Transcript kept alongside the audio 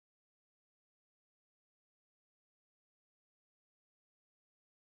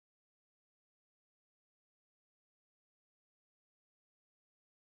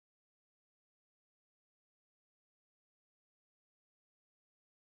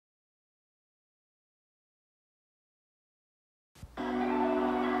Hey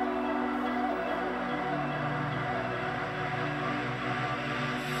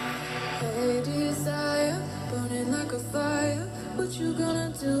desire, burning like a fire. What you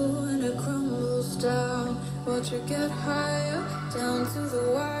gonna do when it crumbles down? Watch it get higher, down to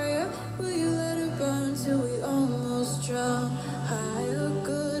the wire. Will you let it burn till we almost drown? Higher,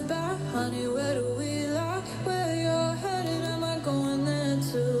 goodbye, honey, where do we lie? Where you're headed, am I going there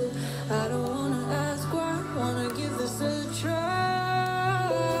too? I don't wanna ask why, wanna give this a try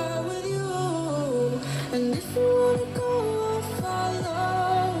with you. And if you wanna go, I'll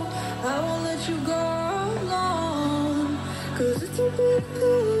follow. I won't let you go alone, 'cause it's a big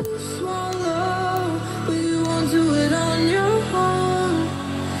pill to swallow, but you won't do it on your own.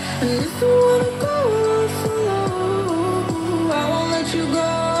 And if you wanna go, I'll follow. I won't let you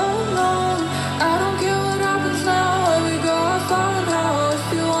go alone. I don't care what happens now, where we go, I'll follow now. If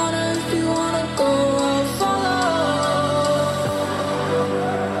you wanna go, I'll follow.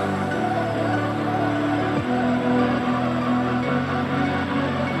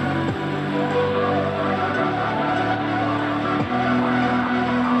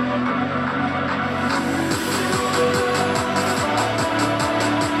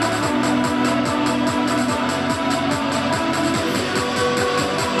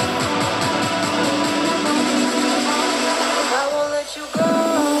 I won't let you go.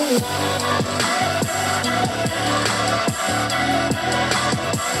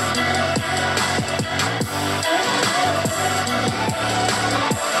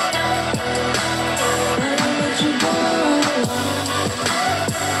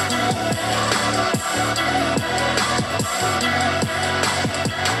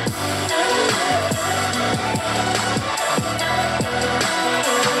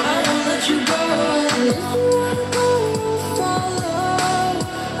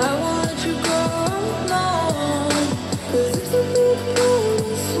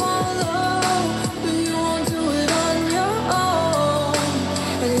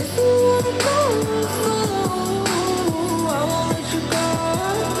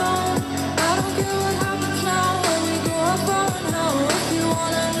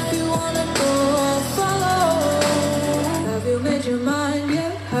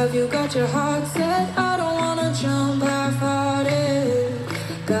 Have you got your heart set? I don't wanna jump half-hearted.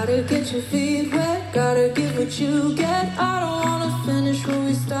 Gotta get your feet wet, gotta give what you get. I don't wanna finish what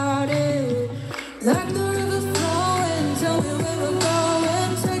we started. Like the river flowing, tell me where we're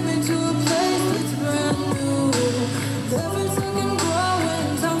going. Take me to a place that's brand new. Every second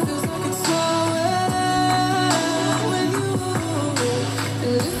growing, time feels like it's slowing with you.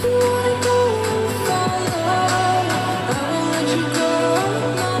 And if you wanna go, follow. I won't let you go.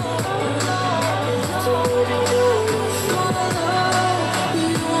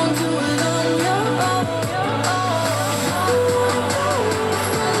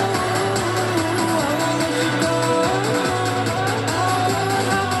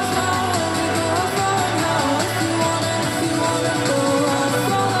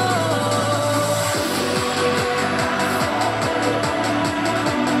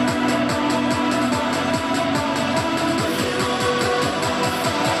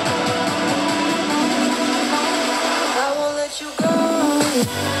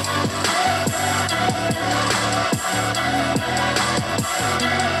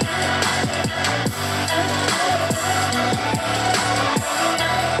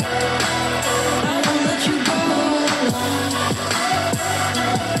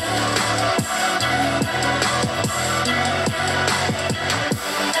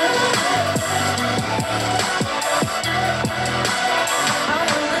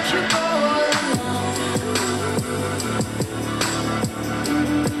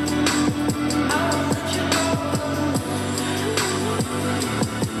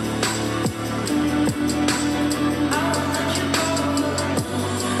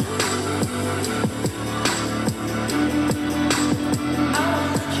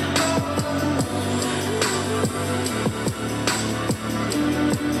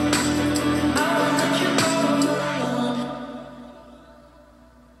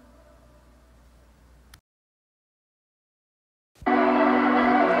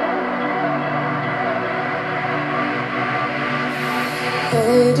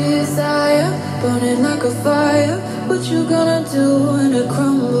 Hey desire, burning like a fire. What you gonna do when it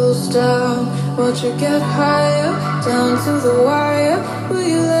crumbles down? Watch it get higher, down to the wire. Will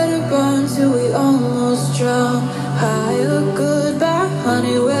you let it burn till we almost drown? Higher, goodbye,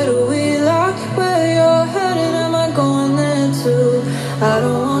 honey, where do we lie? Where you're headed, am I going there too? I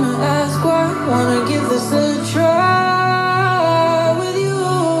don't wanna ask why, wanna give this a try with you.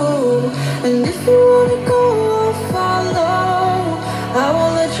 And if you wanna go, I'll follow.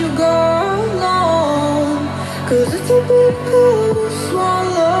 too big pill to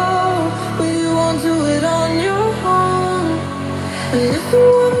swallow, but you won't do it on your own. And if you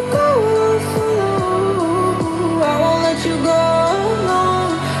wanna go, I'll follow. I won't let you go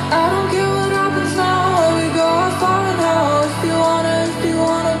alone. I don't care what happens now, where we go, how far now. If you wanna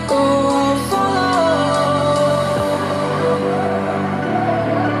go, I'll follow.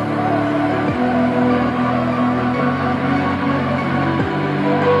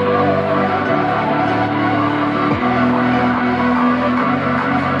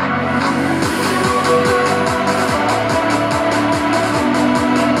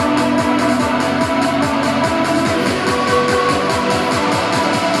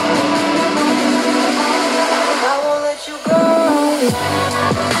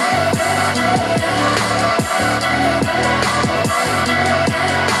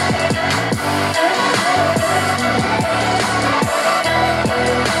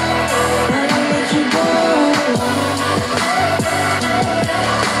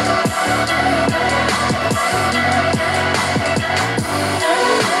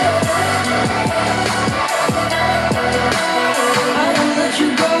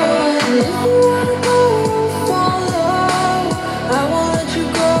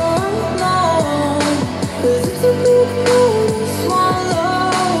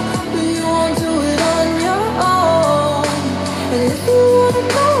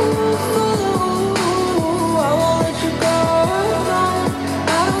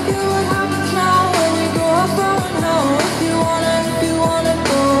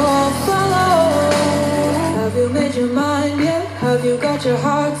 Have you got your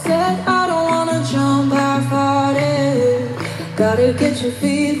heart set? I don't wanna jump half-hearted. Gotta get your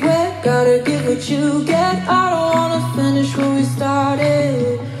feet wet, gotta give what you get. I don't wanna finish where we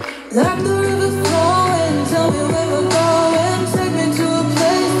started. Like the river flowing, tell me where we're going. Take me to a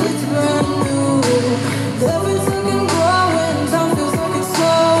place that's brand new. Every second growing, time feels like it's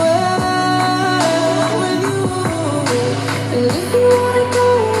slowing with you. And if you wanna go,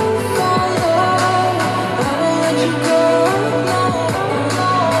 follow. I won't let you go.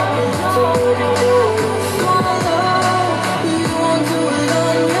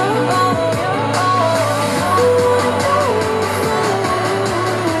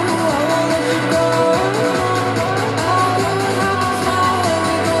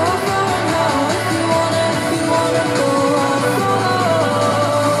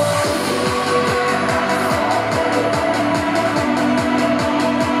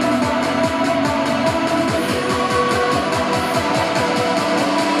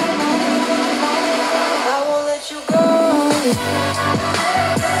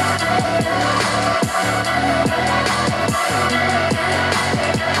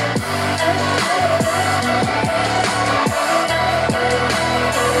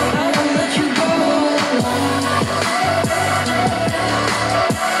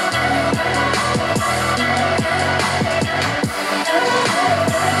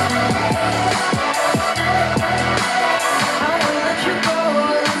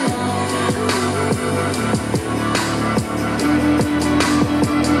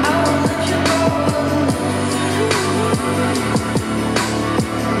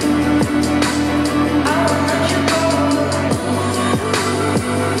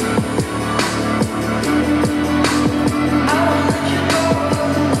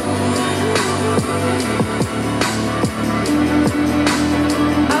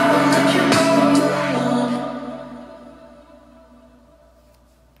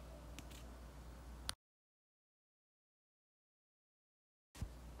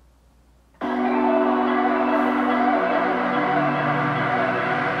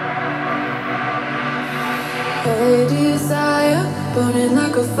 Hey desire, burning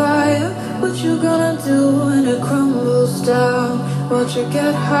like a fire. What you gonna do when it crumbles down? Watch it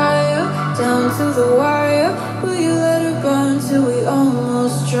get higher, down to the wire. Will you let it burn till we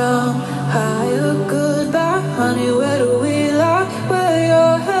almost drown? Higher, goodbye, honey, where do we lie? Where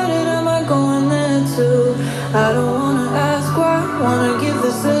you're headed, am I going there too? I don't wanna ask why, wanna give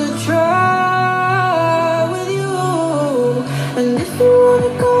this a try with you. And if you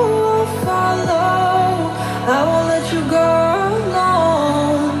wanna go, I'll follow. I won't let you go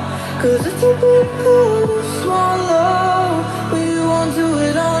alone, 'cause it's a big pill to swallow, but you won't do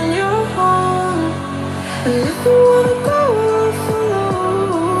it on your own. And if you wanna go, I'll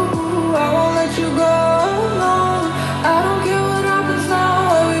follow.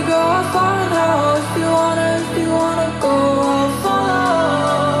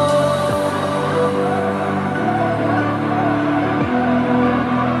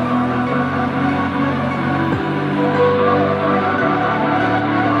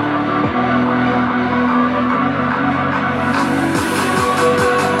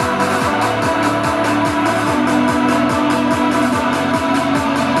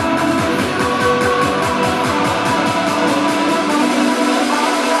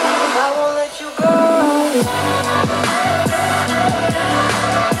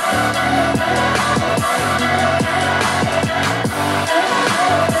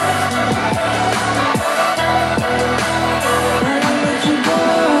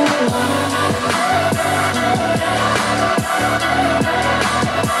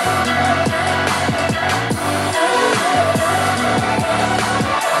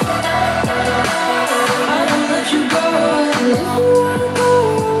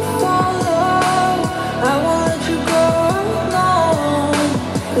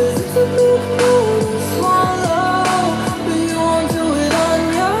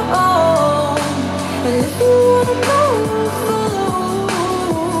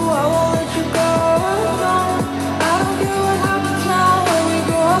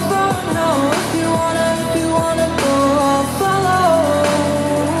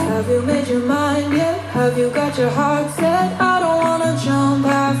 have you got your heart set? I don't wanna jump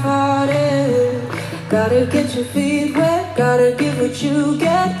half-hearted. Gotta get your feet wet, gotta give what you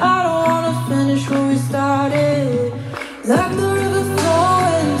get. I don't wanna finish where we started.